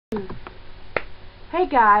Hey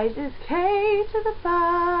guys, it's K to the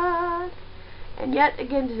bus. And yet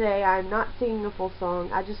again today I'm not singing a full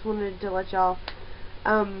song. I just wanted to let y'all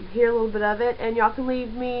hear a little bit of it, and y'all can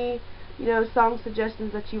leave me, song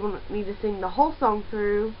suggestions that you want me to sing the whole song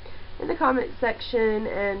through in the comment section.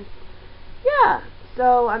 And yeah,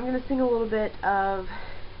 so I'm gonna sing a little bit of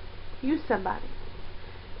Use Somebody.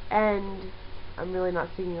 And I'm really not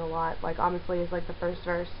singing a lot. Like, honestly, it's like the first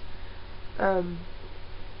verse.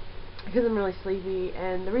 Because I'm really sleepy,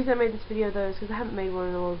 and the reason I made this video though is because I haven't made one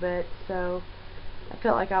in a little bit, so I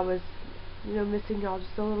felt like I was, missing y'all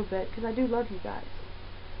just a little bit, because I do love you guys.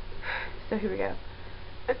 So here we go.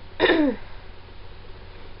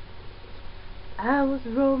 I was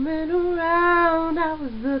roaming around, I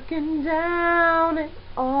was looking down, and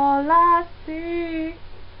all I see,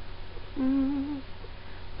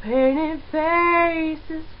 painted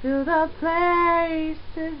faces fill the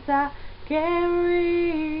places I can't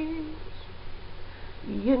reach.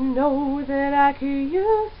 You know that I could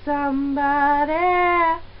use somebody.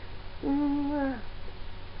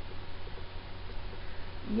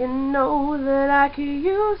 You know that I could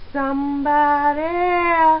use somebody.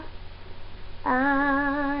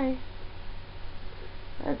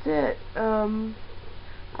 That's it.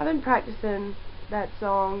 I've been practicing that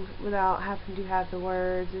song without having to have the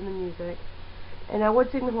words and the music, and I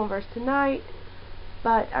would sing the whole verse tonight,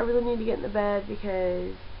 but I really need to get in the bed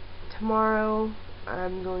because tomorrow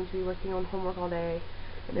I'm going to be working on homework all day,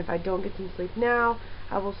 and if I don't get some sleep now,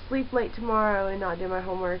 I will sleep late tomorrow and not do my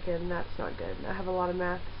homework, and that's not good. I have a lot of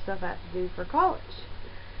math stuff I have to do for college.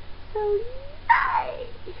 So yay!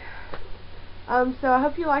 So I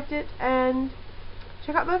hope you liked it, and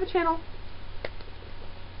check out my other channel,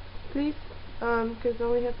 please, because I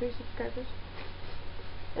only have 3 subscribers.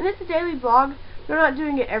 And it's a daily vlog. We're not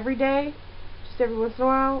doing it every day, just every once in a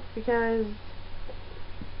while, because,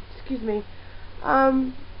 excuse me,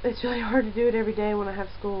 it's really hard to do it every day when I have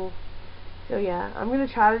school. So yeah, I'm gonna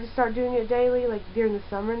try to start doing it daily, like during the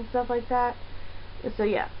summer and stuff like that. So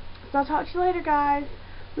yeah, so I'll talk to you later, guys.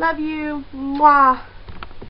 Love you. Mwah.